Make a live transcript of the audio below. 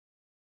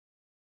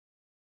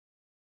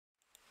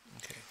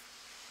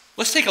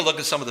Let's take a look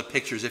at some of the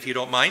pictures, if you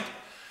don't mind.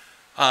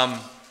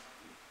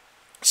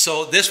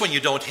 So this one you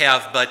don't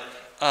have, but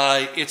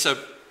it's a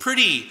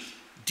pretty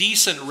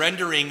decent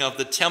rendering of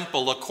the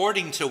temple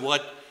according to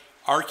what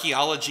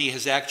archaeology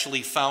has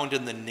actually found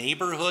in the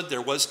neighborhood.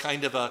 There was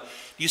kind of a,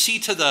 you see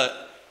to the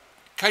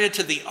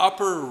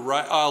upper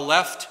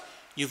left,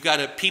 you've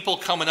got people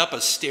coming up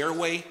a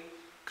stairway,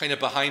 kind of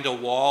behind a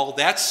wall.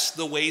 That's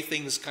the way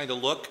things kind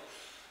of look.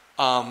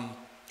 And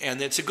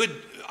it's a good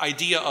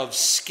idea of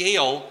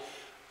scale.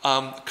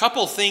 A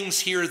couple things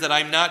here that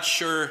I'm not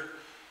sure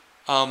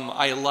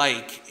I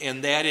like,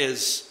 and that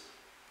is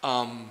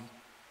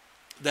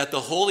that the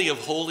Holy of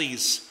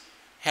Holies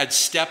had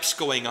steps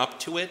going up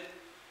to it.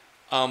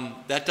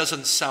 That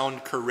doesn't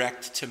sound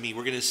correct to me.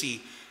 We're going to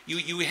see,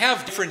 you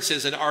have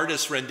differences in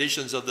artists'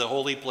 renditions of the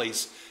holy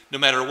place, no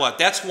matter what.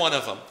 That's one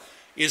of them.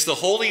 Is the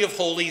Holy of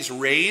Holies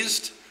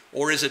raised,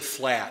 or is it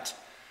flat?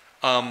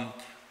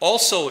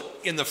 Also,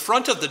 in the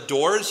front of the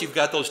doors, you've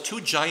got those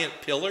two giant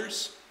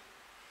pillars.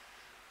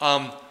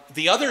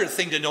 The other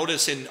thing to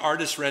notice in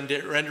artist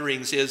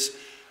renderings is,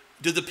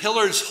 do the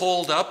pillars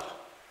hold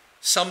up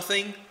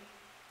something,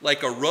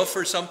 like a roof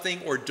or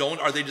something, or don't?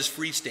 Are they just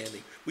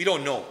freestanding? We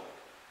don't know.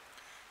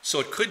 So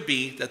it could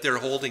be that they're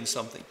holding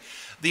something.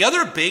 The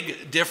other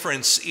big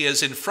difference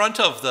is in front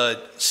of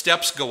the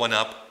steps going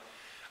up,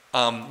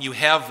 you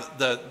have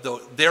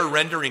their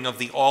rendering of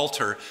the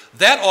altar.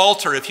 That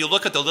altar, if you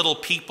look at the little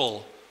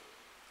people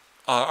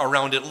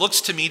around it, looks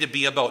to me to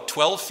be about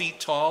 12 feet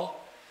tall,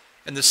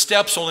 and the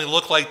steps only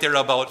look like they're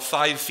about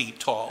 5 feet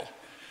tall.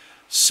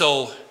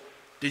 So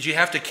did you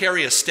have to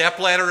carry a step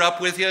ladder up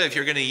with you if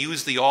you're going to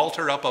use the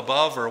altar up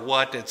above, or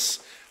what?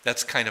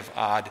 That's kind of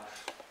odd.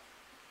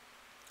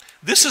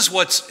 This is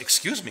what's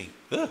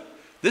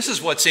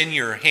in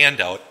your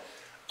handout.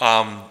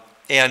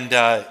 And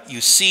you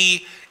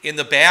see in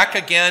the back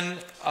again,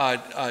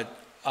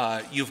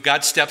 you've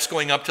got steps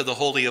going up to the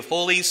Holy of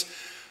Holies.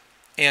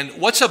 And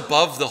what's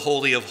above the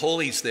Holy of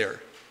Holies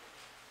there?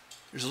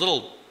 There's a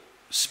little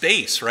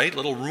space, right?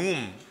 Little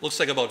room. Looks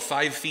like about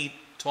 5 feet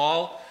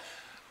tall.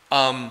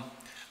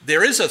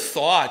 There is a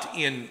thought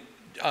in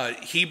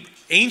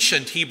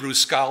ancient Hebrew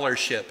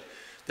scholarship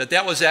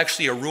that was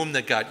actually a room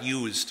that got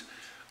used.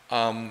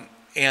 And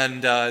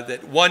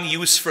that one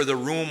use for the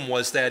room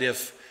was that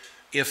if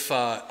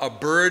a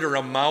bird or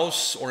a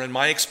mouse, or in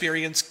my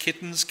experience,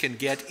 kittens can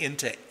get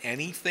into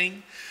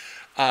anything.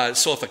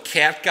 So if a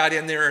cat got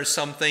in there or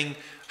something,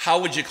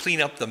 how would you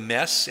clean up the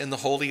mess in the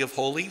Holy of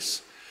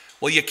Holies?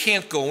 Well, you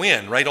can't go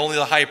in, right? Only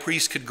the high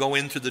priest could go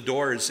in through the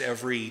doors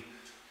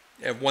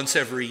once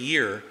every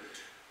year.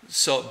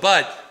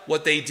 But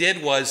what they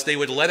did was they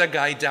would let a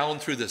guy down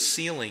through the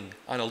ceiling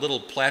on a little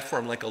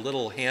platform, like a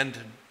little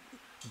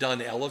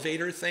hand-done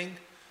elevator thing,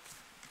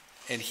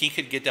 and he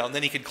could get down.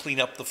 Then he could clean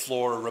up the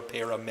floor or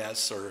repair a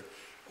mess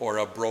or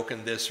a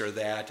broken this or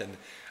that. And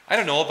I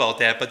don't know about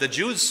that, but the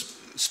Jews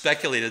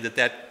speculated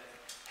that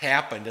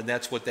happened, and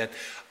that's what that.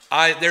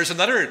 There's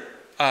another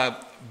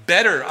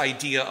better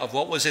idea of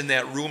what was in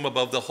that room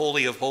above the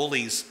Holy of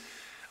Holies,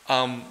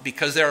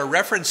 because there are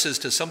references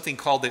to something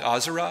called the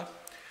Azara,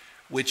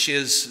 which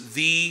is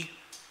the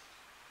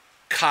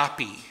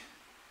copy,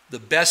 the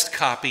best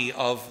copy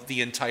of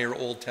the entire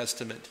Old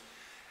Testament.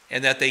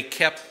 And that they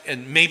kept,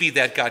 and maybe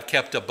that got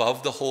kept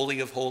above the Holy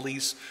of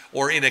Holies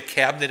or in a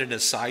cabinet in a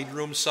side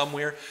room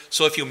somewhere.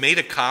 So if you made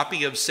a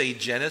copy of, say,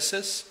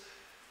 Genesis,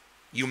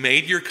 you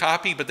made your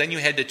copy, but then you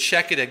had to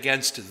check it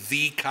against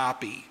the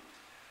copy.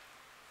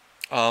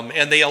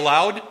 And they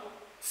allowed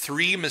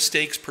 3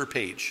 mistakes per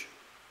page.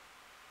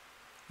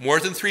 More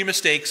than 3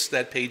 mistakes,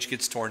 that page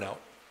gets torn out.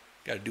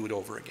 Got to do it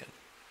over again.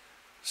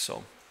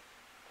 So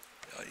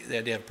they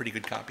had to have pretty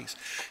good copies.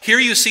 Here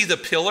you see the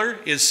pillar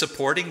is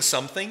supporting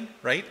something,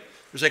 right?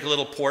 There's like a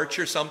little porch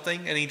or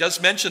something. And he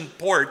does mention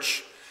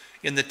porch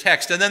in the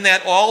text. And then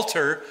that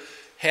altar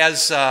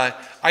has,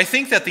 I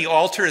think that the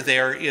altar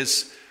there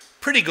is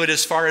pretty good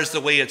as far as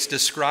the way it's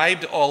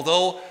described.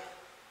 Although,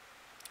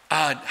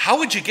 how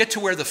would you get to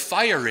where the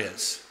fire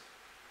is?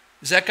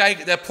 Is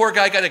that poor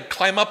guy got to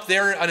climb up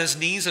there on his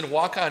knees and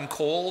walk on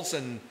coals?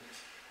 And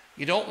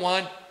you don't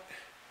want,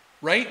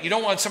 right? You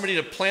don't want somebody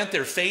to plant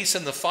their face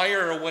in the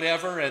fire or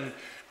whatever.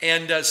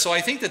 And so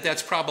I think that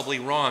that's probably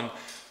wrong.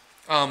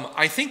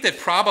 I think that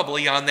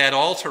probably on that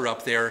altar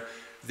up there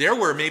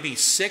were maybe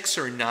 6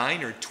 or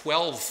 9 or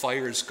 12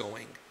 fires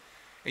going.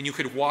 And you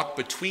could walk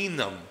between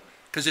them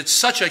because it's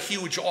such a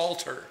huge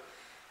altar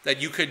that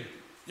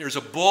there's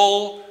a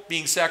bull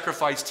being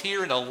sacrificed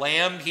here and a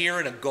lamb here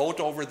and a goat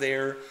over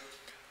there.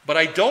 But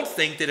I don't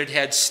think that it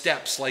had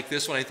steps like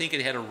this one. I think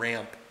it had a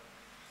ramp.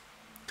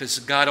 Because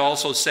God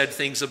also said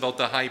things about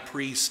the high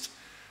priest.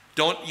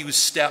 Don't use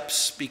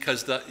steps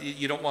because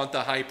you don't want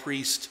the high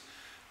priest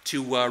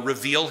to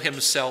reveal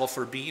himself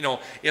or be,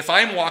 if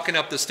I'm walking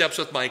up the steps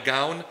with my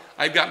gown,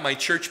 I've got my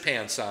church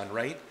pants on,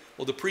 right?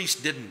 Well, the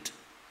priest didn't.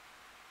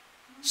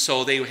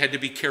 So they had to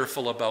be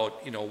careful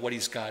about, what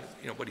he's got,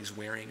 what he's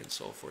wearing and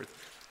so forth.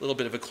 A little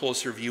bit of a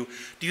closer view.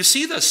 Do you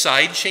see the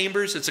side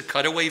chambers? It's a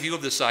cutaway view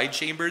of the side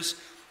chambers.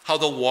 How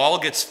the wall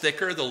gets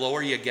thicker the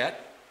lower you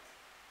get.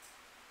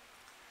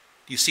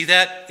 Do you see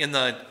that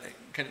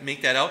can you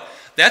make that out?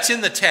 That's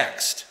in the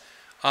text.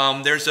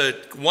 There's a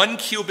 1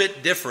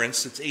 cubit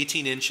difference, it's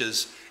 18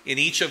 inches, in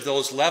each of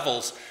those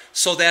levels,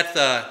 so that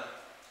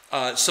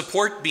the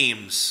support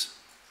beams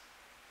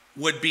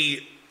would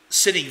be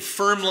sitting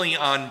firmly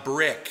on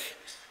brick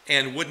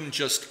and wouldn't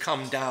just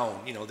come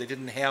down. They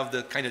didn't have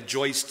the kind of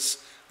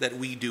joists that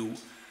we do.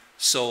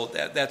 So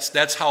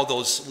that's how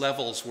those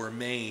levels were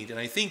made. And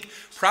I think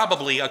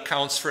probably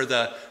accounts for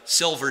the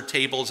silver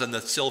tables and the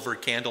silver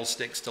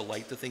candlesticks to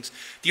light the things.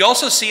 Do you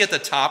also see at the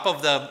top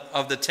of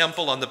the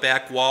temple on the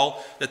back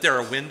wall that there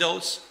are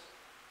windows?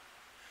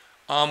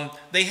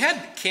 They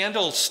had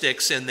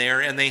candlesticks in there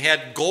and they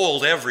had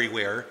gold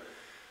everywhere.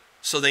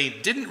 So they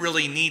didn't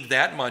really need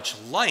that much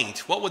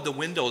light. What would the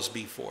windows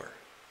be for?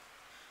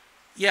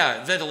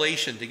 Yeah,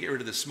 ventilation, to get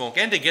rid of the smoke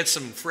and to get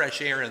some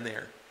fresh air in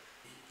there.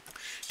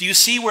 Do you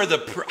see where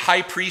the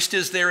high priest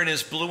is there in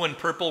his blue and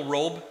purple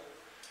robe?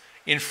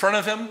 In front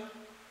of him,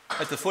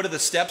 at the foot of the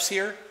steps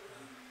here,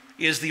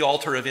 is the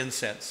altar of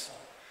incense.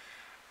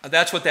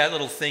 That's what that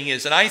little thing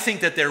is. And I think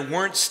that there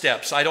weren't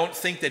steps. I don't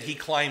think that he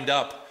climbed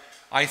up.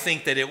 I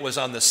think that it was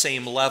on the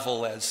same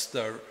level as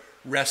the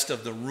rest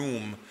of the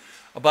room.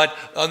 But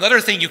another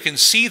thing you can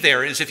see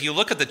there is if you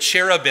look at the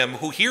cherubim,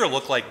 who here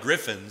look like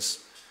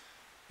griffins,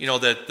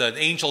 the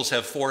angels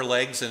have 4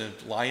 legs and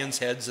lions'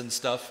 heads and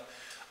stuff.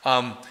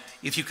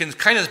 If you can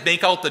kind of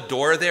make out the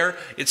door there,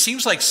 it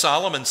seems like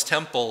Solomon's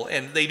temple,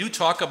 and they do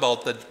talk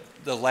about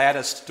the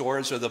latticed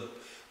doors, or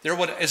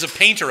as a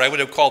painter, I would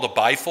have called a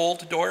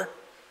bifold door.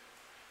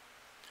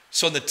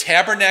 So in the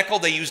tabernacle,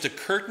 they used a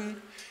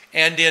curtain,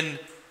 and in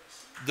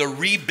the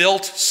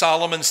rebuilt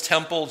Solomon's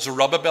temple,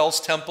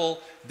 Zerubbabel's temple,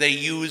 they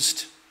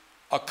used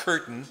a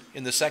curtain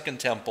in the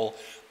second temple.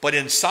 But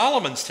in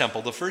Solomon's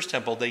temple, the first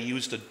temple, they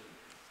used a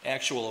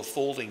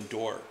folding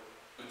door.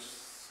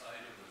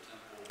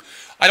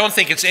 I don't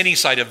think it's any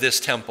side of this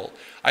temple.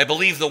 I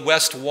believe the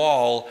west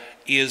wall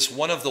is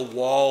one of the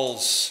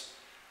walls,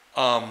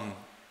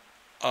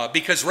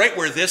 because right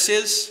where this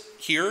is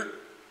here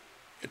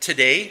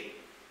today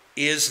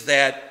is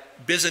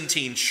that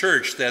Byzantine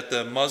church that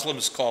the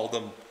Muslims call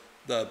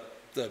the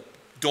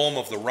Dome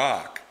of the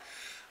Rock.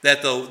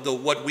 That the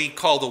what we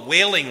call the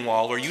Wailing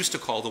Wall, or used to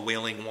call the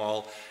Wailing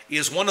Wall,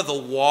 is one of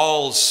the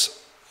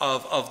walls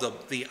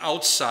of the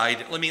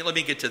outside. Let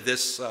me get to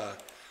this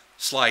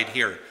slide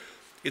here.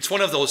 It's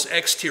one of those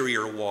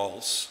exterior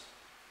walls.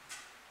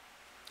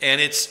 And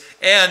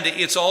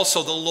it's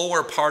also the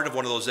lower part of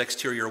one of those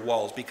exterior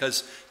walls,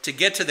 because to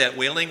get to that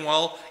Wailing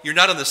Wall, you're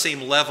not on the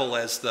same level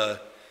as the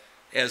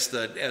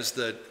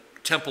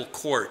temple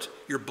court.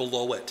 You're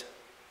below it.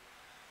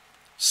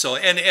 So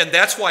and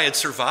that's why it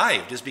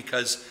survived, is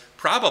because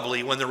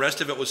probably when the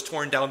rest of it was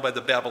torn down by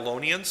the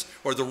Babylonians,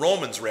 or the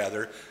Romans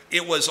rather,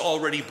 it was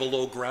already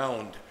below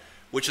ground,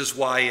 which is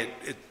why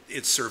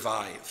it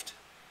survived.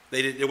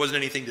 There wasn't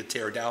anything to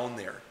tear down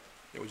there.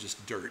 It was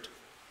just dirt.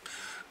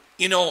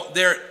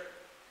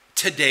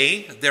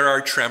 Today there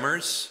are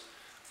tremors,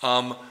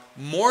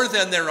 more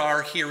than there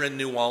are here in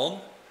New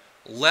Ulm,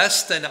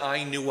 less than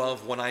I knew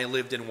of when I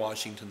lived in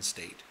Washington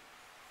State.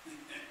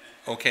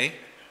 Okay?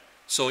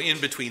 So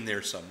in between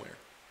there somewhere.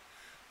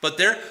 But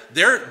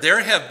there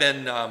have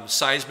been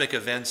seismic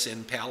events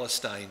in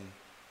Palestine,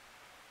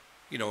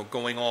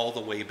 going all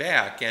the way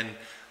back. And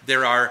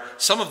there are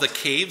some of the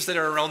caves that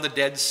are around the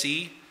Dead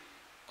Sea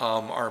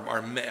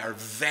are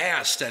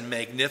vast and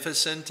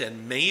magnificent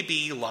and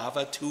maybe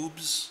lava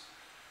tubes.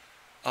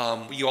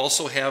 You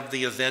also have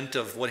the event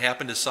of what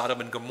happened to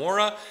Sodom and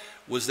Gomorrah.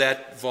 Was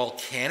that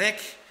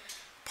volcanic,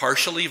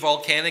 partially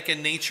volcanic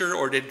in nature,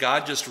 or did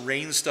God just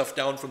rain stuff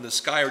down from the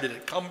sky, or did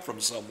it come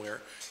from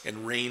somewhere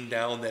and rain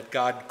down, that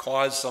God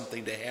caused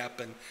something to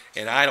happen?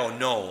 And I don't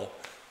know,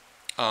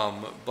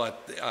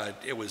 but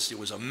it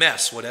was a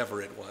mess,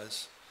 whatever it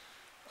was.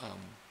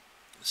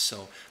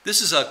 So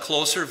this is a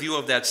closer view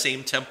of that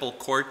same temple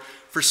court.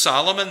 For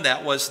Solomon,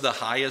 that was the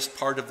highest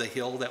part of the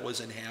hill that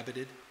was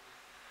inhabited.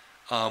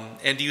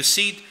 And you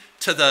see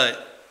to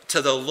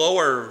the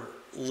lower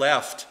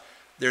left,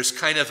 there's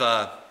kind of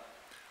a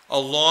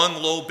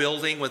long, low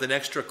building with an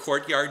extra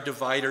courtyard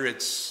divider.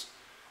 It's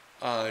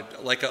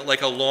like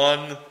a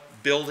long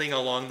building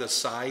along the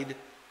side.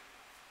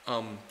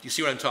 You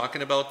see what I'm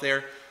talking about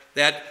there?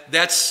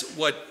 That's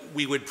what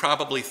we would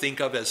probably think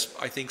of as,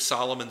 I think,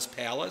 Solomon's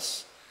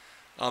palace.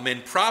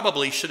 And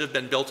probably should have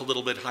been built a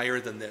little bit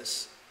higher than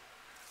this.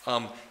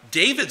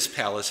 David's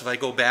palace, if I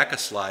go back a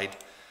slide,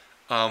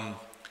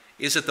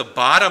 is at the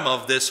bottom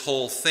of this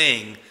whole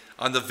thing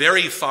on the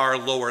very far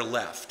lower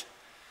left.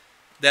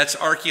 That's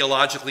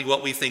archaeologically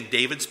what we think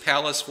David's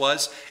palace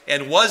was,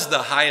 and was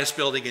the highest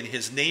building in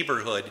his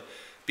neighborhood,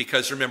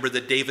 because remember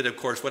that David, of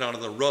course, went out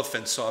on the roof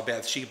and saw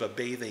Bathsheba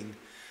bathing.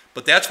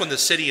 But that's when the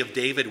city of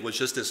David was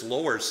just this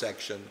lower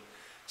section.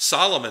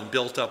 Solomon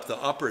built up the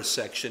upper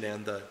section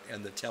and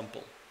the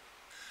temple.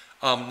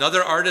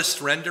 Another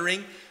artist's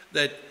rendering,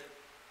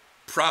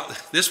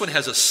 this one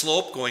has a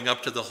slope going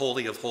up to the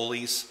Holy of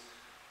Holies.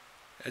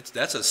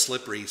 That's a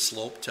slippery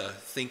slope to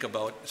think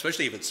about,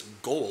 especially if it's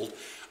gold.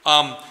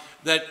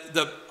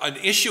 An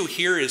issue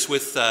here is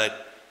with the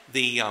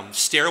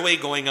stairway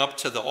going up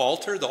to the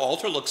altar. The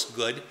altar looks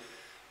good,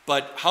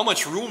 but how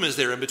much room is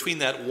there in between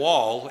that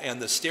wall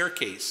and the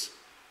staircase?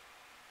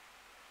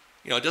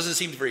 It doesn't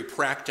seem very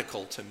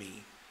practical to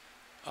me.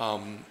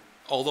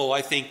 Although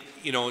I think,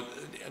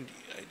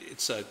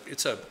 it's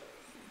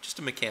just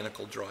a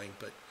mechanical drawing.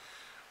 But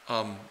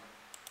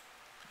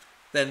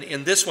then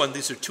in this one,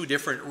 these are two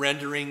different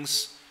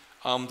renderings.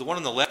 The one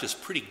on the left is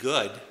pretty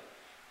good,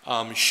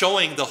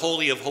 showing the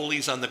Holy of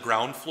Holies on the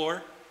ground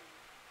floor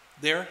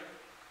there.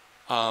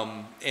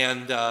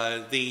 And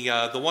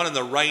the one on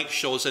the right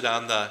shows it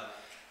on the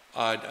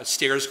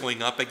stairs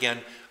going up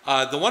again.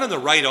 The one on the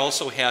right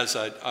also has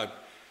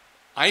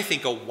I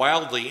think a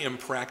wildly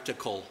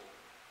impractical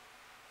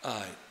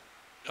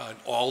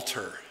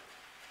altar.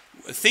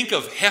 Think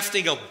of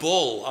hefting a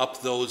bull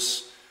up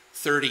those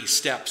 30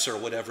 steps or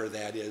whatever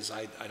that is.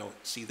 I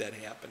don't see that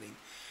happening.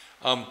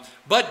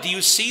 But do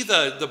you see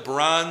the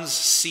bronze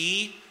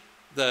sea,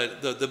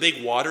 the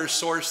big water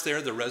source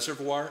there, the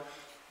reservoir?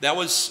 That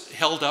was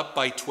held up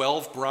by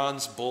 12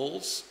 bronze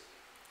bulls,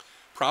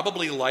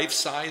 probably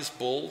life-size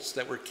bulls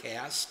that were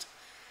cast.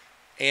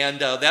 And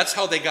that's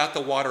how they got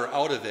the water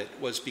out of it,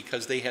 was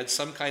because they had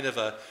some kind of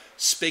a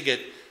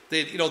spigot.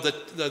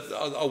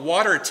 A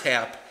water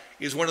tap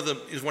is one of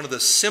the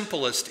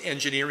simplest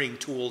engineering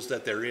tools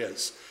that there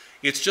is.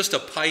 It's just a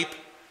pipe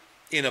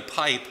in a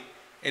pipe,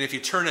 and if you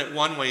turn it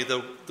one way,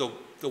 the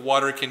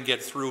water can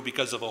get through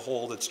because of a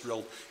hole that's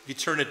drilled. If you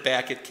turn it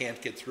back, it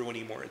can't get through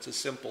anymore. It's a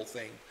simple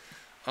thing.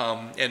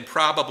 And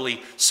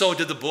probably, so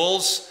did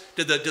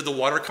the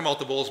water come out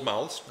the bulls'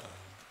 mouths?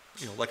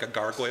 Like a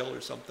gargoyle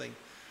or something?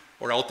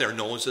 Or out their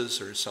noses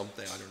or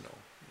something, I don't know.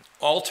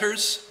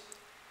 Altars,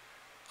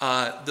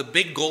 the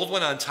big gold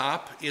one on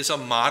top is a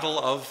model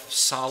of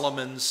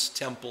Solomon's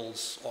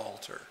temple's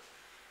altar.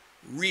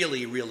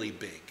 Really, really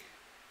big.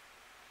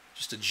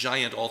 Just a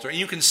giant altar. And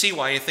you can see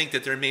why I think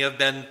that there may have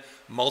been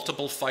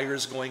multiple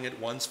fires going at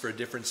once for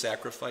different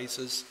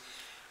sacrifices.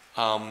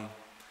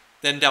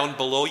 Then down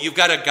below, you've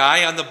got a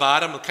guy on the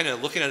bottom kind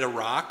of looking at a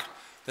rock.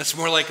 That's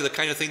more like the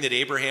kind of thing that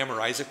Abraham or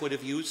Isaac would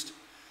have used.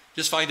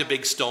 Just find a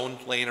big stone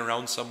laying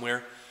around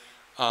somewhere.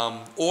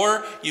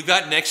 Or you've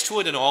got next to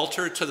it an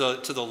altar to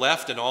the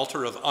left, an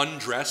altar of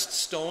undressed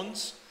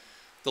stones.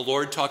 The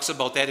Lord talks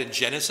about that in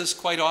Genesis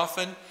quite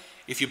often.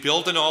 If you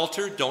build an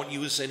altar, don't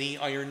use any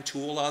iron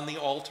tool on the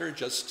altar,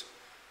 just,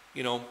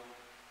 and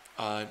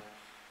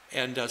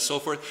so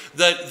forth.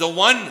 The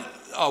one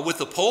with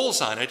the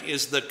poles on it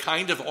is the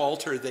kind of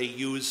altar they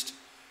used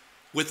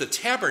with the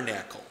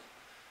tabernacle.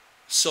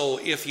 So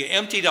if you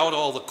emptied out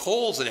all the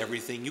coals and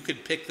everything, you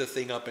could pick the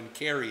thing up and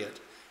carry it,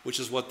 which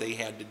is what they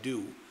had to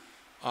do.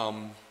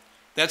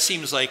 That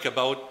seems like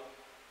about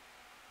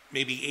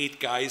maybe 8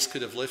 guys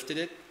could have lifted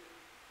it.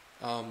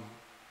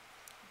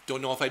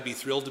 Don't know if I'd be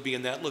thrilled to be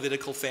in that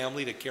Levitical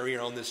family to carry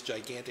around this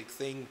gigantic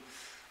thing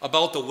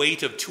about the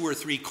weight of 2 or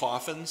 3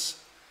 coffins,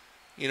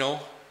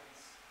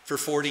 for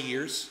 40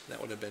 years. That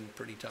would have been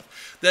pretty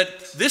tough.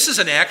 This is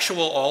an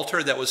actual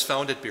altar that was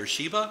found at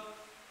Beersheba.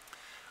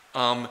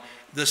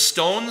 The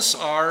stones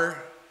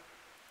are,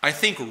 I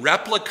think,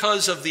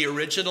 replicas of the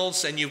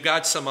originals, and you've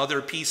got some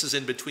other pieces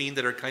in between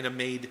that are kind of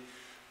made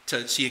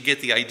so you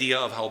get the idea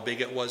of how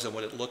big it was and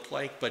what it looked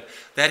like. But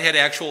that had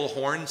actual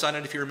horns on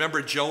it. If you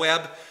remember,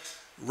 Joab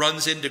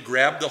runs in to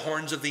grab the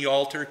horns of the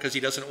altar because he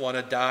doesn't want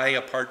to die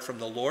apart from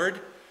the Lord.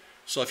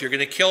 So if you're going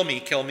to kill me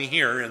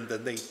here. And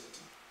then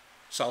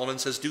Solomon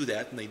says, do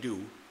that, and they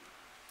do.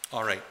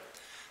 All right.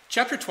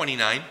 Chapter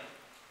 29.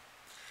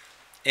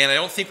 And I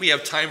don't think we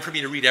have time for me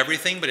to read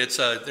everything, but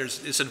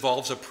this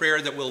involves a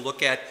prayer that we'll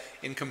look at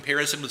in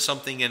comparison with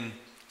something in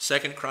 2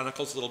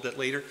 Chronicles a little bit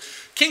later.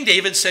 King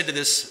David said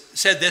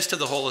this to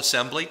the whole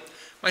assembly: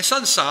 "My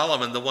son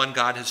Solomon, the one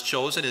God has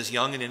chosen, is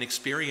young and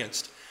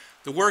inexperienced.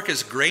 The work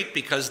is great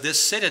because this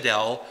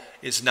citadel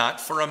is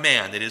not for a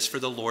man, it is for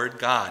the Lord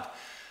God."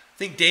 I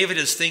think David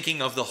is thinking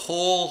of the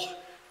whole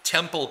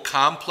temple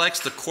complex,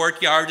 the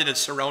courtyard and its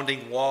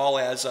surrounding wall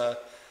as a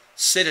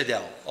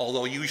citadel,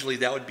 although usually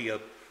that would be a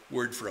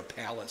word for a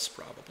palace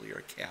probably, or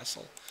a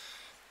castle.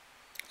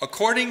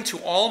 "According to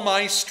all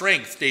my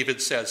strength,"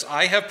 David says,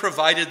 "I have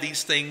provided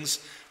these things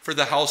for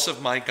the house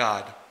of my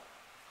God.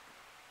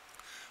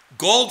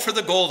 Gold for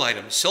the gold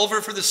items,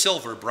 silver for the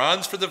silver,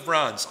 bronze for the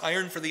bronze,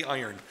 iron for the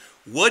iron,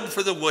 wood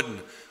for the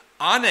wooden,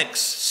 onyx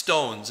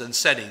stones and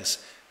settings,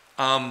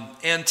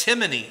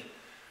 antimony."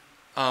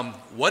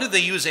 What did they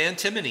use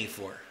antimony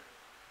for?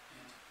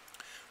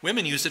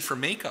 Women used it for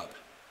makeup.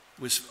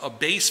 It was a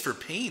base for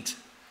paint.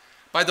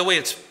 By the way,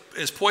 it's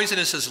as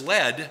poisonous as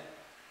lead,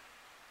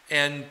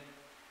 and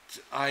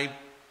I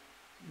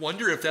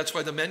wonder if that's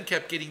why the men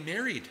kept getting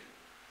married.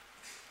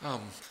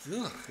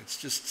 It's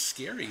just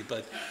scary,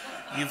 but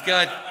you've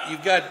got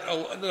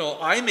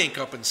eye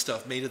makeup and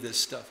stuff made of this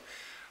stuff.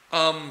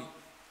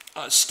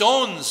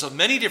 Stones of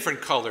many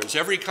different colors,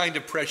 every kind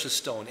of precious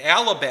stone,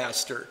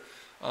 alabaster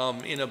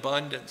in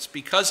abundance.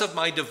 "Because of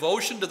my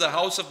devotion to the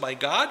house of my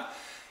God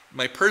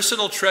My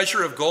personal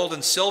treasure of gold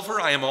and silver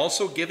I am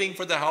also giving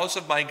for the house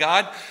of my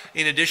God,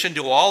 in addition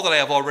to all that I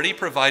have already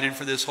provided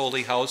for this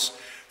holy house,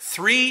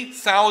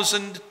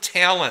 3,000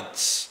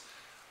 talents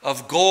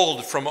of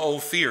gold from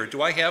Ophir.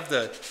 Do I have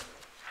the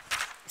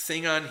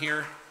thing on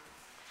here?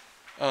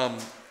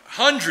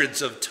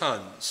 Hundreds of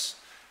tons.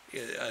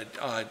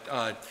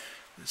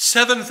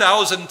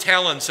 7,000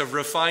 talents of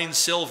refined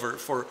silver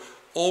for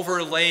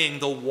overlaying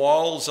the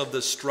walls of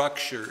the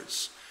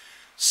structures.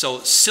 So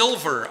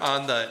silver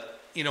on the,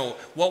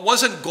 what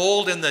wasn't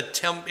gold in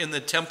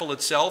the temple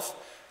itself,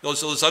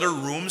 those other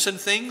rooms and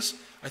things,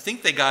 I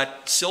think they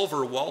got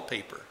silver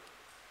wallpaper,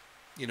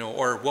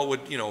 or what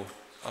would,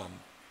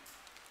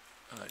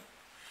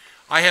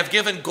 I have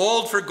given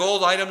gold for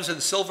gold items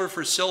and silver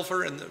for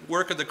silver and the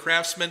work of the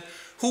craftsmen.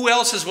 Who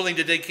else is willing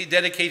to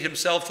dedicate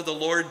himself to the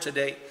Lord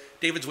today?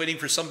 David's waiting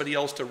for somebody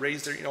else to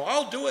raise their,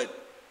 I'll do it.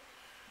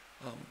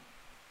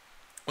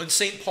 When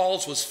St.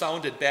 Paul's was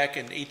founded back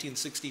in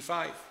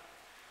 1865,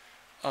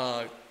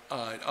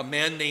 a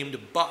man named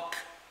Buck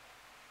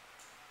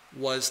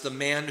was the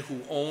man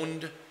who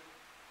owned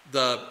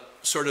the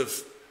sort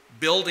of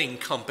building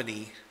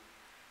company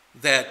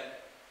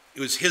that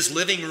it was his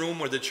living room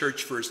where the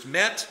church first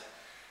met,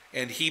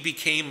 and he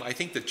became, I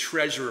think, the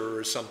treasurer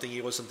or something.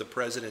 He wasn't the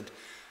president.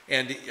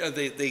 And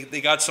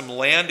they got some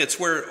land. It's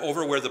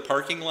over where the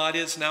parking lot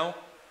is now,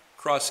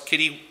 across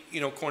Kitty,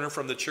 corner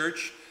from the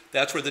church.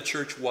 That's where the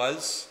church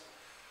was.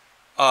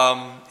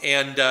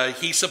 And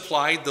he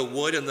supplied the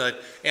wood, and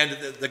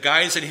the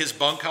guys in his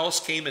bunkhouse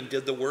came and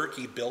did the work.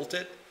 He built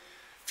it.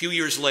 A few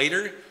years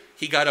later,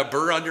 he got a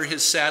burr under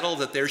his saddle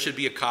that there should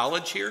be a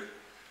college here,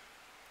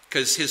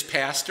 because his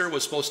pastor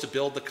was supposed to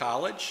build the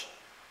college,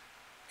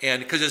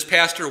 and because his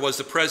pastor was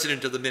the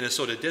president of the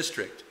Minnesota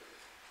district.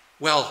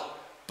 Well,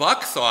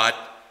 Buck thought,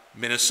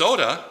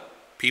 Minnesota,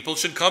 people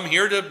should come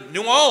here to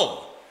New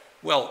Ulm.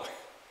 Well,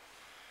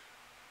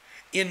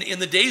 in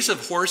the days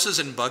of horses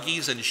and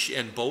buggies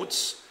and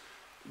boats,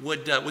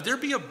 would there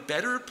be a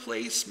better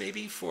place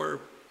maybe for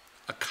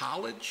a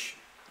college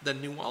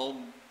than New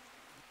Ulm?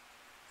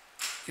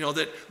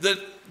 That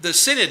the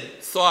synod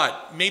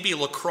thought maybe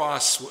La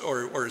Crosse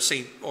or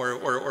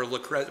La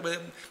Crosse,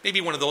 maybe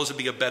one of those would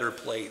be a better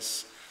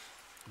place.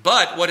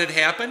 But what had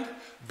happened?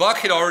 Buck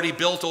had already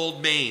built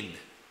Old Main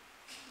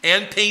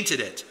and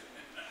painted it.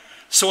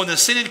 So when the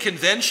synod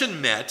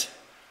convention met,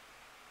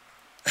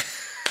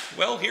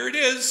 well, here it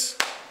is.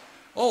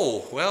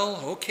 Oh, well,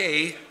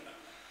 okay.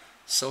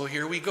 So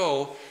here we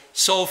go.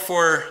 So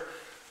for,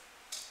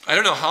 I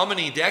don't know how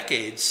many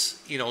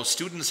decades,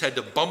 students had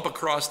to bump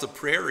across the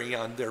prairie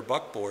on their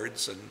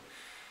buckboards, and,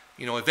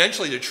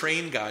 eventually the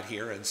train got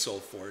here and so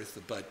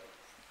forth, but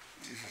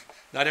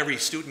not every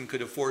student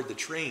could afford the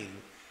train,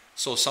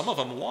 so some of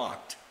them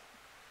walked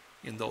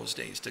in those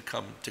days to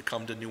come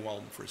to New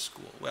Ulm for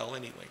school. Well,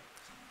 anyway.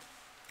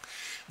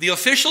 The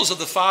officials of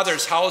the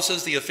fathers'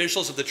 houses, the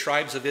officials of the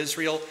tribes of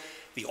Israel,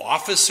 the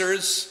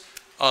officers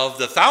of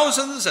the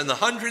thousands and the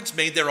hundreds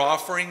made their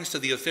offerings to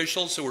the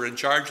officials who were in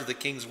charge of the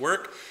king's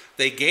work.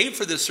 They gave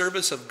for the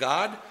service of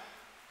God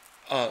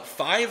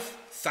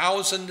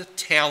 5,000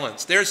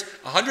 talents. There's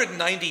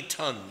 190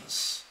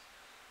 tons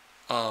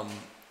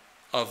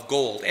of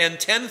gold and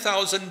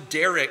 10,000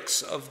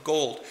 derricks of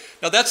gold.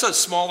 Now that's a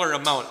smaller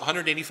amount,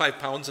 185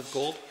 pounds of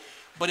gold.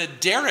 But a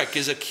derrick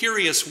is a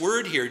curious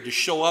word here to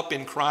show up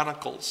in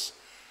Chronicles,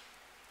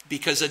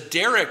 because a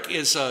derrick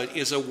is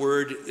a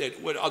word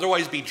that would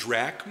otherwise be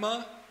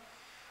drachma,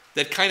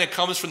 that kind of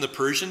comes from the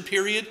Persian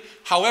period.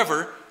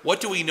 However, what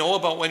do we know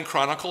about when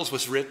Chronicles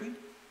was written?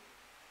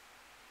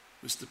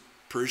 It was the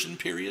Persian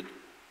period.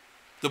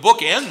 The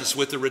book ends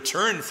with the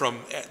return from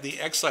the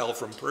exile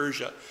from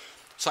Persia.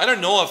 So I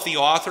don't know if the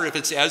author, if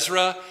it's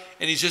Ezra,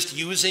 and he's just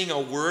using a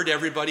word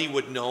everybody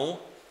would know.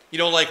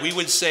 Like we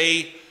would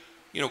say,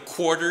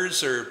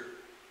 quarters or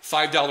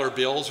 $5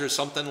 bills or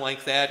something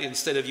like that,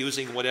 instead of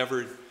using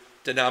whatever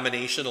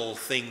denominational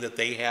thing that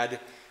they had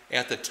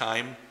at the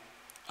time.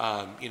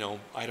 I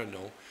don't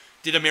know.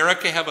 Did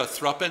America have a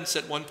threepence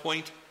at one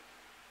point?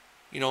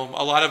 A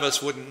lot of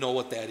us wouldn't know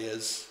what that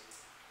is.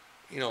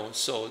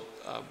 So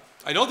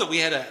I know that we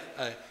had a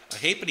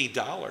halfpenny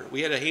dollar.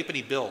 We had a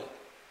halfpenny bill.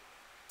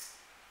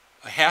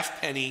 A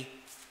halfpenny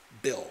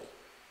bill.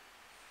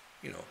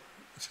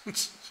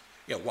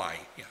 Yeah, why?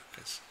 Yeah,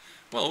 because,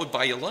 it would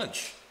buy you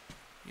lunch,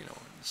 and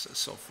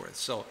so forth.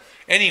 So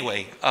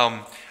anyway,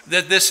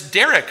 this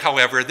derrick,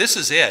 however, this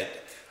is it.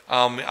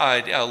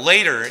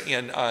 Later,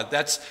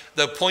 that's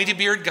the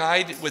pointy-beard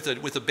guy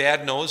with a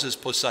bad nose is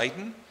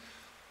Poseidon.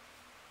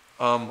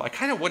 I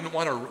kind of wouldn't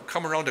want to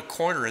come around a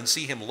corner and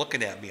see him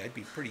looking at me. I'd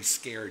be pretty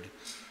scared.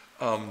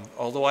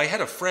 Although I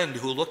had a friend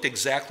who looked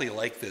exactly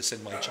like this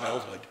in my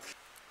childhood.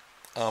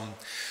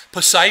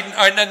 Poseidon,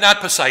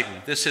 not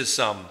Poseidon. This is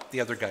the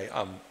other guy.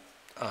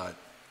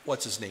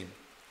 What's his name?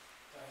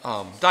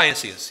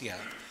 Dionysius, yeah.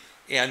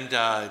 And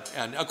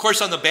of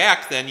course on the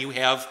back then you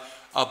have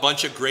a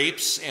bunch of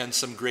grapes and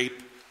some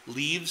grape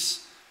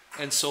leaves.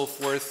 and so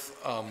forth.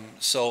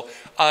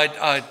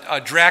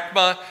 A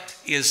drachma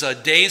is a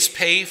day's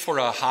pay for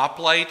a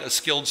hoplite, a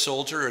skilled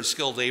soldier or a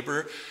skilled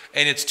laborer,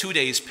 and it's 2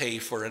 days' pay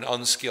for an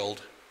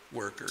unskilled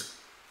worker.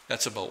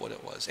 That's about what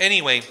it was.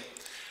 Anyway,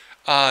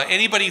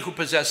 anybody who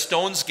possessed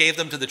stones gave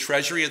them to the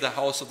treasury of the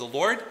house of the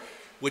Lord,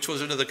 which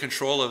was under the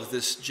control of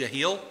this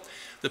Jehiel.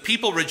 The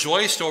people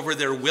rejoiced over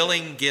their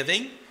willing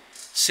giving,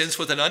 since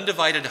with an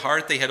undivided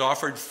heart they had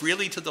offered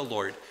freely to the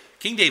Lord.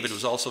 King David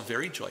was also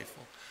very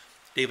joyful.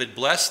 David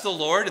blessed the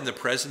Lord in the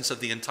presence of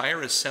the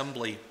entire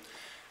assembly.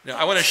 Now,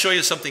 I want to show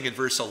you something in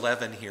verse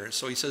 11 here.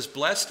 So he says,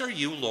 "Blessed are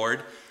you,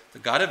 Lord, the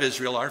God of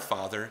Israel, our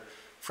Father,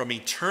 from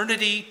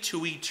eternity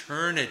to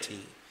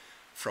eternity,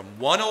 from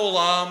one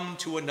olam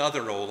to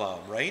another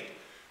olam," right?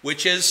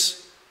 Which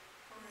is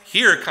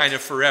here kind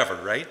of forever,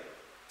 right?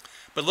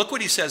 But look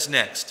what he says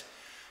next.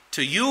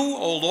 "To you,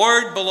 O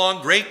Lord,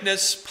 belong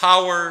greatness,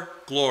 power,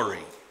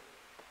 glory."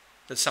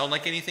 Does that sound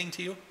like anything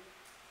to you?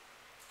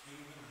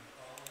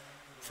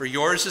 "For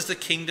yours is the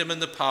kingdom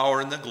and the power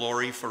and the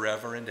glory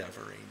forever and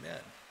ever."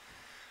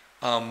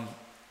 Amen.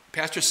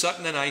 Pastor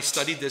Sutton and I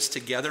studied this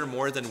together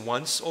more than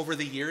once over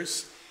the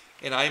years,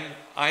 and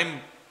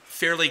I'm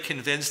fairly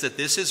convinced that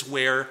this is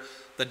where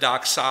the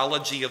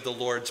doxology of the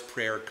Lord's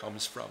Prayer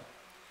comes from.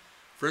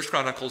 1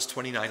 Chronicles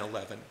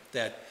 29:11,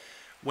 that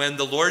when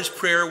the Lord's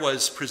Prayer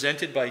was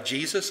presented by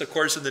Jesus, of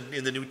course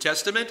in the New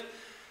Testament,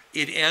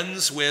 it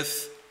ends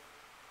with,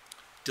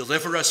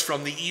 "Deliver us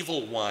from the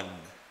evil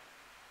one."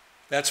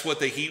 That's what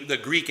the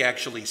Greek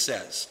actually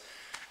says.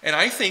 And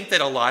I think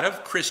that a lot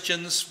of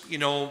Christians,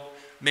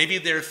 maybe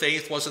their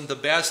faith wasn't the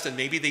best, and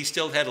maybe they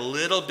still had a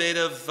little bit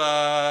of,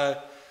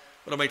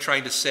 what am I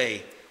trying to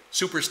say,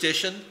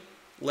 superstition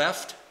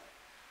left.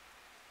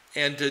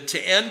 And to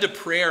end a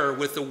prayer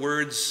with the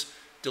words,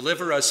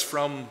 "Deliver us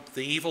from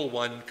the evil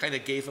one," kind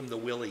of gave them the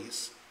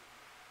willies.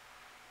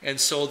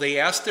 And so they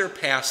asked their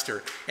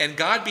pastor, and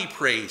God be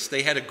praised,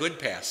 they had a good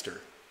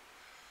pastor,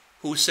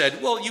 who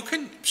said, "Well, you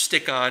can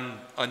stick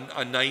on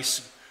a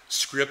nice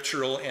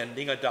scriptural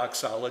ending, a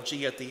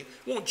doxology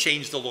won't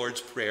change the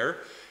Lord's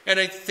Prayer." And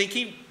I think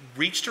he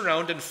reached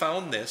around and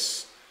found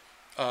this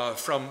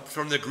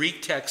from the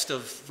Greek text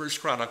of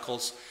 1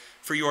 Chronicles,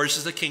 "For yours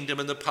is the kingdom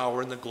and the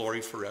power and the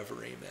glory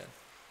forever, amen."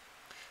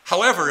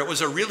 However, it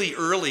was a really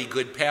early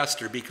good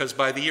pastor, because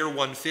by the year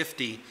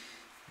 150,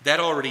 that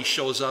already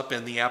shows up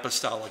in the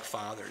Apostolic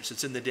Fathers.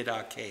 It's in the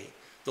Didache,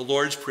 the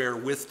Lord's Prayer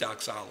with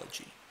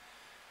doxology.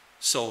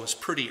 So it's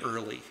pretty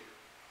early.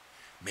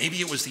 Maybe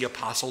it was the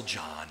Apostle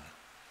John.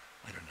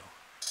 I don't know.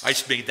 I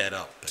just made that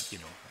up, but who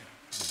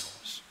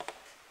knows.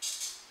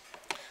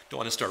 Don't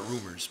want to start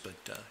rumors, but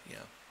yeah.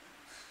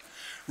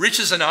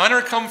 "Riches and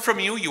honor come from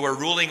you. You are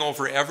ruling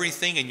over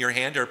everything. In your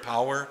hand are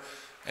power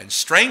and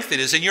strength. It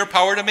is in your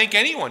power to make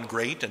anyone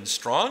great and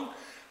strong.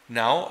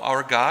 Now,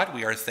 our God,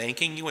 we are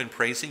thanking you and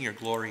praising your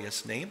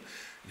glorious name.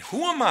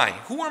 Who am I?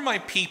 Who are my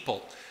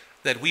people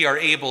that we are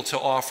able to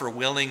offer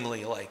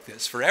willingly like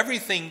this? For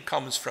everything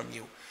comes from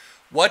you.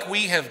 What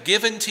we have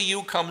given to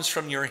you comes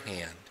from your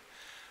hand.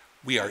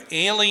 We are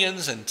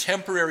aliens and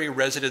temporary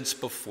residents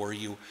before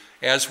you,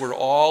 as were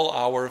all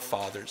our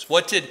fathers."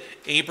 What did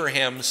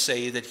Abraham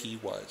say that he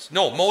was?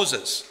 No,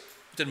 Moses.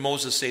 What did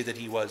Moses say that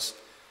he was?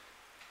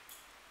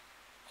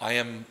 "I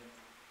am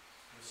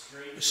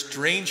a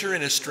stranger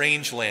in a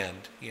strange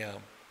land." Yeah.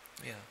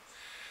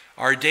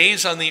 "Our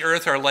days on the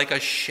earth are like a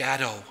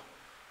shadow.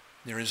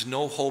 There is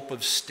no hope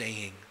of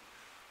staying."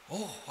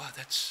 Oh, wow,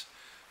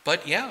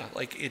 but yeah,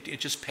 like it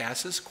just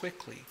passes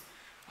quickly.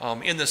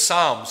 In the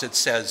Psalms it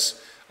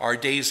says, "Our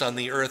days on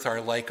the earth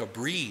are like a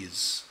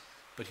breeze."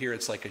 But here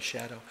it's like a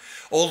shadow.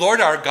 "O Lord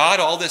our God,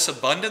 all this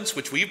abundance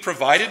which we've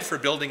provided for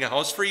building a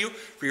house for you,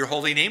 for your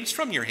holy names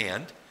from your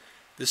hand,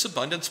 this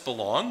abundance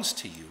belongs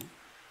to you.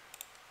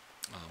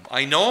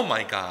 I know,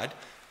 my God,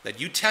 that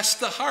you test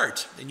the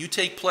heart and you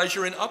take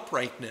pleasure in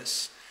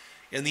uprightness.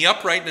 In the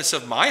uprightness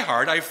of my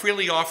heart, I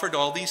freely offered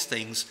all these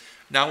things.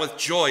 Now with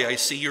joy I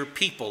see your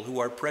people who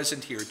are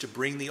present here to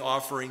bring the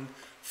offering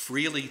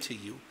freely to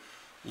you.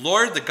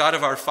 Lord, the God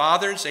of our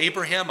fathers,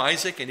 Abraham,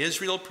 Isaac, and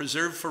Israel,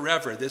 preserve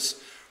forever this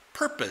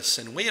purpose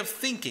and way of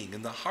thinking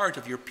in the heart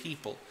of your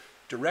people.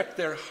 Direct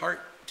their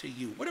heart to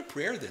you." What a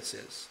prayer this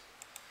is.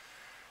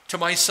 "To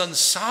my son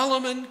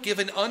Solomon, give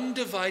an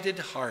undivided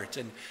heart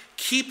and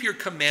keep your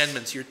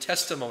commandments, your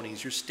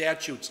testimonies, your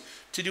statutes,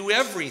 to do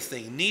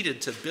everything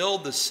needed to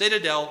build the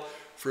citadel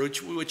for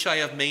which I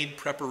have made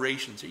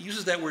preparations." It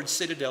uses that word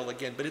citadel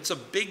again, but it's a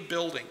big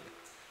building.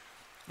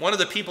 One of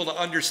the people to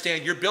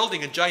understand, you're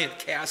building a giant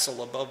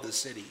castle above the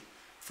city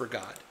for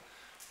God.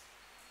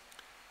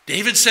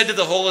 David said to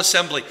the whole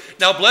assembly,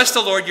 "Now bless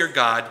the Lord your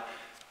God."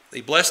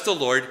 They blessed the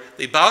Lord.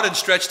 They bowed and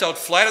stretched out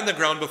flat on the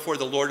ground before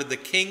the Lord and the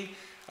king.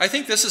 I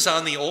think this is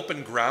on the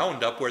open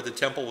ground up where the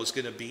temple was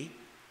going to be.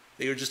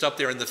 They were just up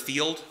there in the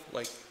field.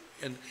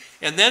 And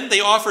then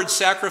they offered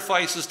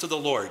sacrifices to the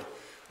Lord.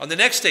 On the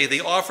next day, they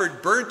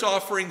offered burnt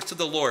offerings to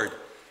the Lord.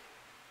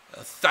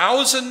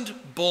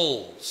 1,000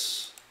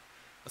 bulls,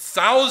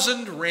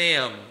 1,000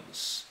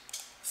 rams,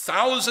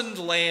 1,000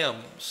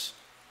 lambs,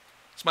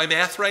 Is my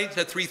math right? Is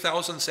that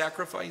 3,000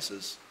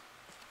 sacrifices?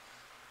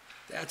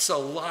 That's a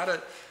lot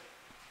of...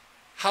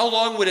 How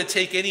long would it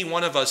take any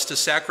one of us to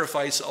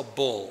sacrifice a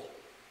bull?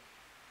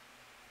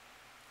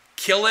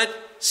 Kill it,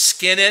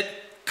 skin it,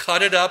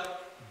 cut it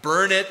up,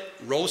 burn it,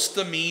 roast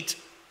the meat,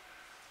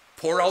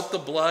 pour out the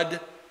blood,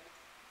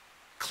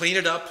 clean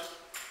it up.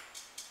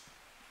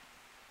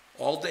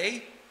 All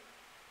day?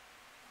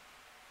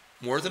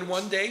 More than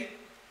one day?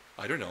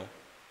 I don't know.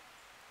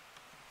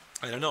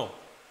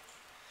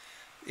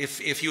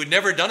 If you had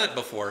never done it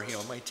before,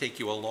 it might take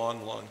you a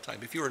long, long time.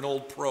 If you were an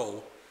old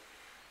pro,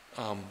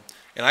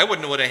 and I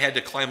wouldn't know what I had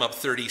to climb up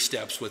 30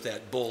 steps with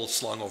that bull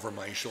slung over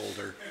my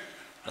shoulder,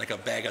 like a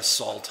bag of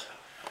salt,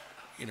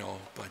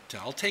 but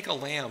I'll take a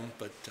lamb,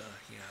 but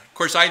yeah. Of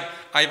course,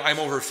 I'm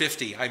over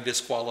 50. I'm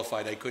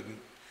disqualified. I couldn't.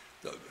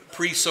 The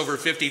priests over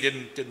 50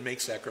 didn't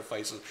make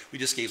sacrifices. We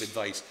just gave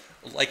advice.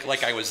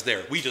 Like I was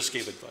there. We just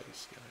gave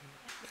advice. Yeah.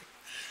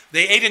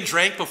 They ate and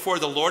drank before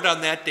the Lord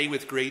on that day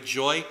with great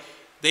joy.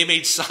 They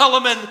made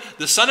Solomon,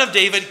 the son of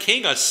David,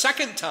 king a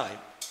second time.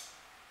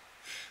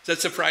 Does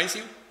that surprise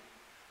you?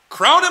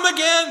 Crown him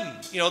again.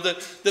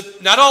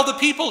 Not all the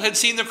people had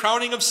seen the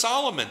crowning of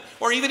Solomon.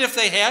 Or even if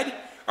they had,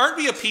 aren't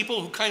we a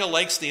people who kind of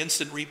likes the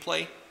instant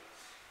replay?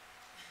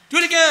 Do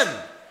it again.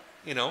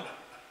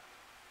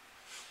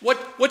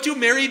 What do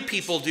married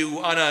people do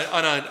on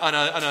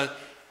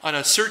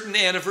a certain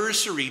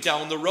anniversary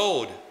down the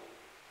road?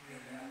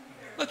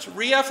 Let's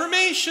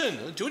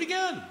reaffirmation. Do it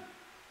again.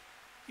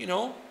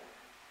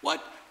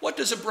 What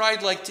does a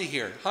bride like to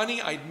hear?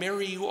 Honey, I'd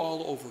marry you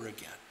all over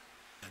again.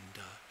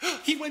 And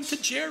he went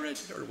to Jared,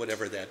 or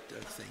whatever that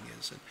thing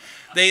is. And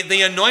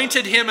they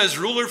anointed him as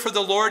ruler for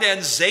the Lord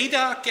and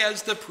Zadok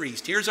as the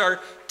priest. Here's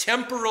our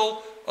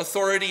temporal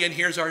authority and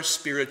here's our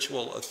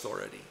spiritual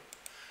authority.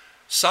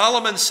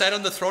 Solomon sat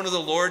on the throne of the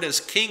Lord as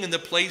king in the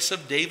place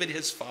of David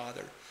his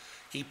father.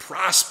 He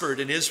prospered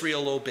and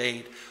Israel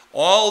obeyed.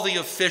 All the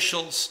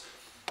officials,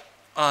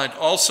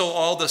 also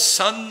all the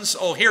sons,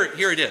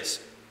 here it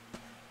is.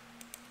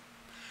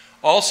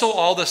 Also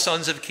all the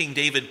sons of King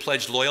David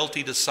pledged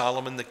loyalty to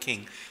Solomon the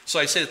king. So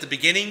I said at the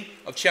beginning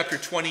of chapter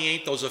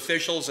 28, those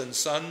officials and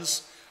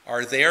sons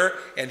are there.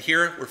 And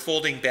here we're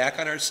folding back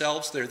on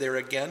ourselves. They're there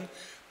again.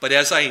 But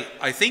as I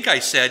think I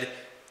said,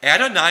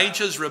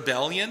 Adonijah's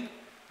rebellion,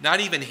 not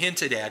even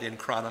hinted at in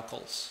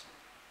Chronicles.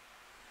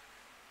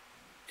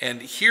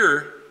 And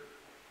here,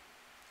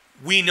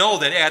 we know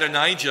that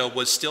Adonijah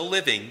was still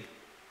living.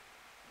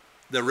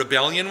 The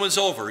rebellion was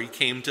over. He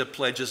came to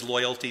pledge his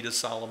loyalty to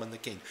Solomon the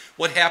king.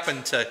 What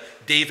happened to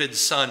David's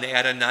son,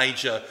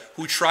 Adonijah,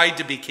 who tried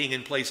to be king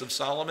in place of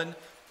Solomon?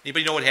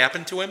 Anybody know what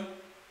happened to him?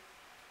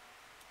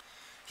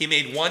 He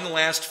made one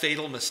last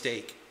fatal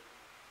mistake.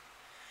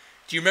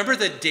 Do you remember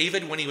that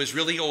David, when he was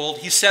really old,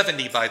 he's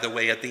 70, by the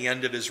way, at the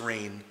end of his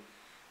reign.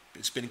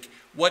 It's been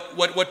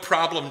what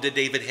problem did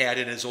David have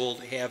in his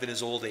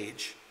old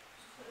age?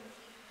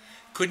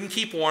 Couldn't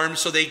keep warm,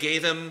 so they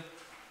gave him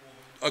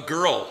a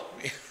girl,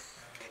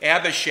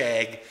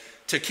 Abishag,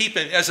 to keep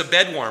him as a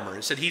bed warmer.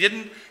 It said he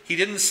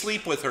didn't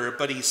sleep with her,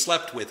 but he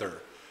slept with her.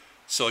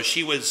 So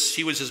she was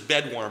his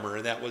bed warmer,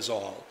 and that was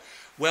all.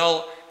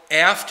 Well,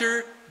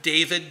 after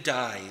David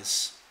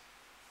dies,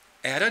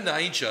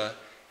 Adonijah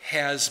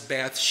has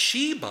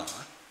Bathsheba,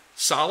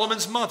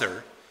 Solomon's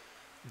mother,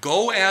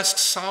 go ask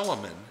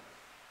Solomon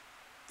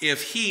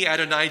if he,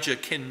 Adonijah,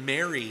 can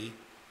marry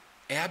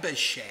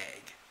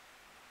Abishag.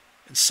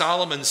 And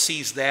Solomon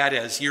sees that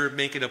as you're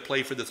making a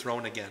play for the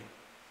throne again.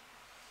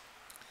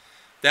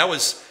 That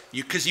was,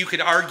 because you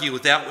could argue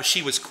that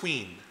she was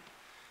queen.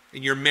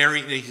 And you're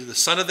marrying, the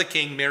son of the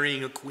king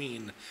marrying a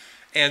queen.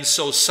 And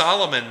so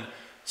Solomon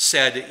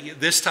said,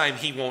 this time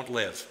he won't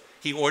live.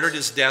 He ordered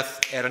his death.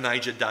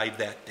 Adonijah died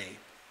that day.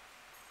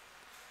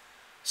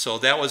 So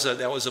that was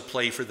a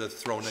play for the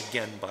throne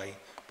again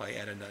by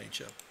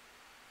Adonijah.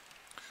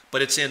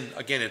 But it's in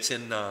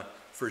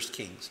 1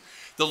 Kings.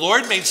 The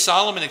Lord made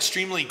Solomon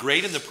extremely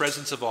great in the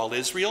presence of all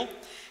Israel.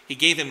 He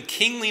gave him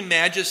kingly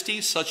majesty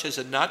such as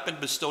had not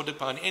been bestowed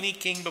upon any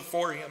king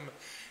before him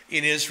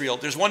in Israel.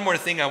 There's one more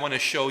thing I want to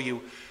show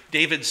you.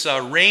 David's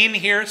reign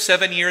here,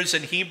 7 years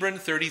in Hebron,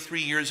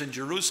 33 years in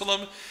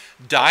Jerusalem.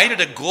 Died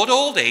at a good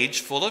old age,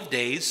 full of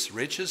days,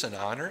 riches, and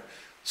honor.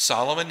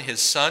 Solomon,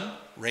 his son,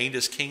 reigned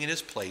as king in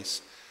his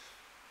place.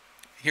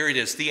 Here it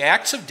is. The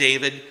acts of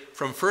David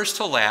from first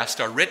to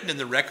last are written in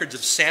the records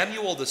of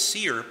Samuel the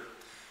seer,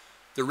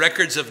 the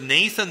records of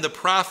Nathan the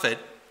prophet,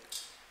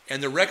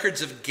 and the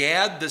records of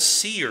Gad the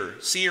seer.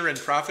 Seer and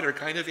prophet are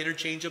kind of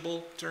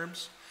interchangeable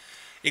terms,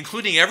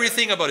 including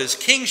everything about his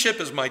kingship,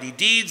 his mighty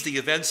deeds, the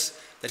events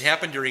that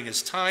happened during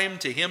his time,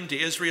 to him, to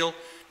Israel,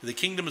 to the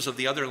kingdoms of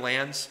the other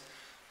lands.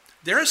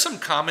 There are some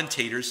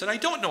commentators, and I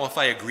don't know if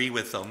I agree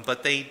with them,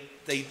 but they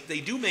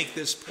do make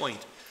this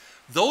point.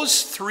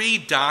 Those three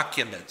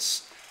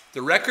documents,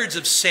 the records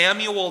of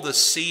Samuel the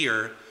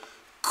seer,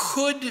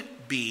 could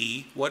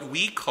be what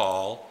we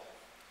call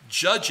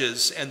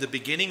Judges and the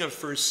beginning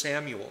of 1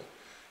 Samuel,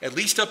 at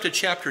least up to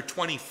chapter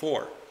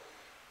 24.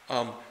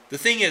 The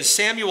thing is,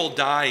 Samuel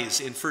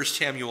dies in 1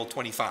 Samuel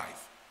 25.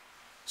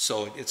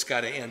 So it's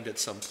got to end at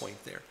some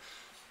point there.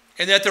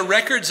 And that the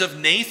records of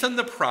Nathan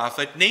the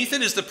prophet,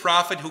 Nathan is the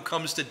prophet who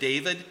comes to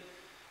David,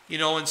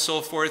 and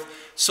so forth.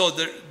 So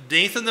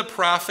Nathan the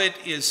prophet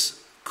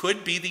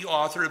could be the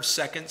author of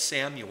 2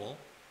 Samuel.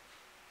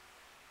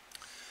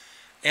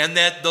 And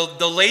that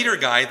the later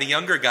guy, the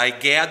younger guy,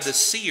 Gad the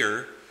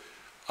seer,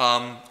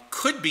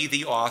 could be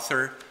the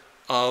author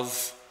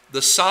of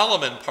the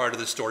Solomon part of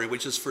the story,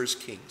 which is 1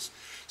 Kings.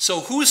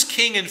 So who's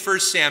king in 1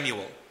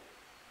 Samuel?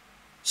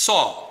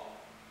 Saul.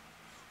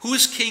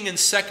 Who's king in 2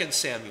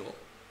 Samuel?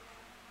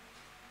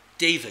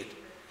 David.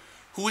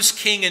 Who's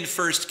king in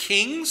 1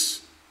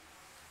 Kings?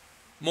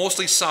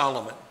 Mostly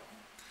Solomon.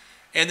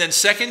 And then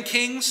 2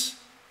 Kings?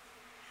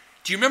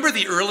 Do you remember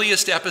the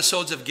earliest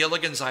episodes of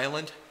Gilligan's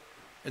Island?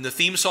 And the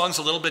theme song's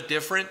a little bit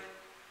different,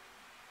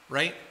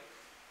 right?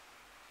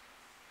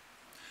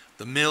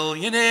 The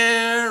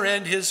millionaire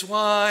and his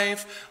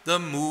wife, the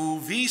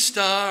movie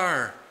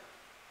star,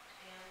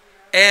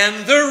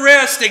 and the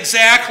rest,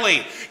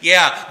 exactly.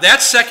 Yeah,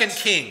 that's 2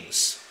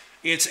 Kings.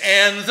 It's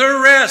and the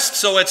rest.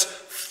 So it's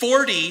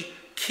 40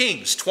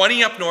 kings,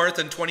 20 up north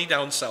and 20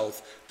 down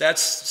south.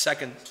 That's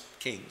 2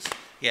 Kings.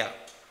 Yeah.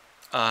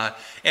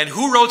 And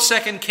who wrote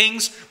 2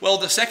 Kings? Well,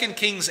 the 2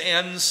 Kings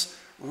ends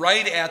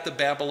right at the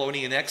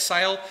Babylonian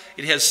exile.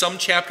 It has some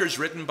chapters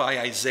written by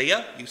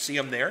Isaiah. You see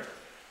them there.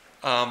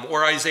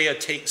 Or Isaiah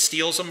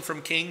steals them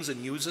from Kings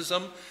and uses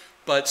them.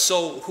 But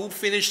so who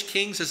finished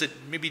Kings? Is it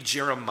maybe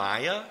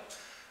Jeremiah?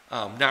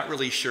 Not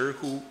really sure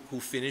who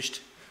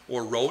finished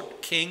or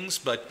wrote Kings,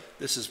 but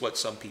this is what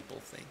some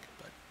people think.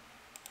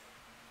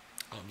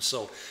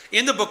 So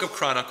in the book of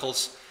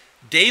Chronicles,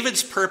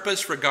 David's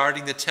purpose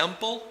regarding the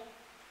temple,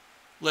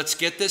 let's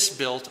get this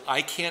built.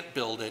 I can't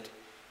build it,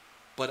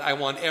 but I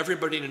want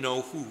everybody to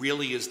know who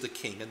really is the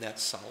king, and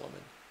that's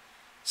Solomon.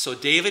 So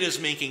David is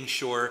making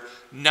sure,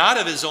 not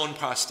of his own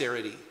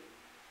posterity,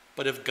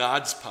 but of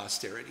God's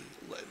posterity.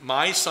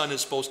 My son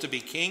is supposed to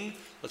be king.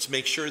 Let's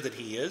make sure that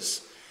he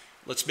is.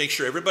 Let's make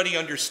sure everybody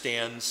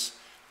understands.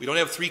 We don't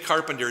have 3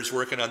 carpenters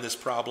working on this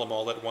problem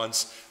all at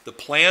once. The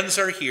plans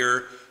are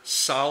here.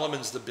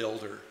 Solomon's the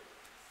builder.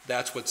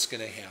 That's what's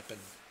going to happen.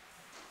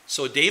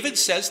 So David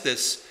says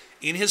this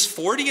in his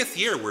 40th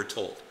year, we're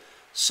told.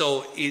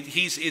 So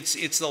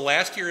it's the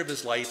last year of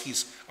his life.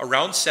 He's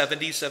around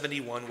 70,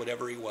 71,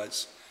 whatever he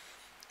was.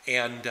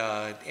 And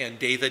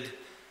David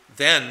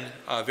then,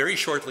 very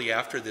shortly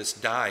after this,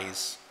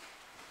 dies,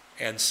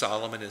 and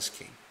Solomon is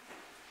king.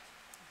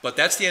 But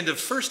that's the end of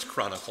 1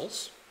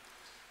 Chronicles,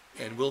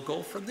 and we'll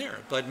go from there.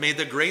 But may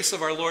the grace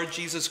of our Lord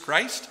Jesus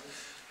Christ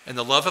and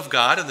the love of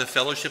God and the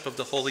fellowship of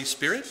the Holy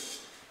Spirit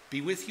be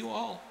with you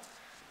all.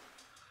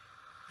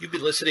 You've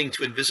been listening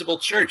to Invisible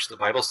Church, the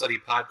Bible study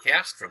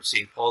podcast from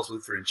St. Paul's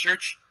Lutheran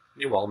Church,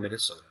 New Ulm,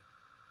 Minnesota.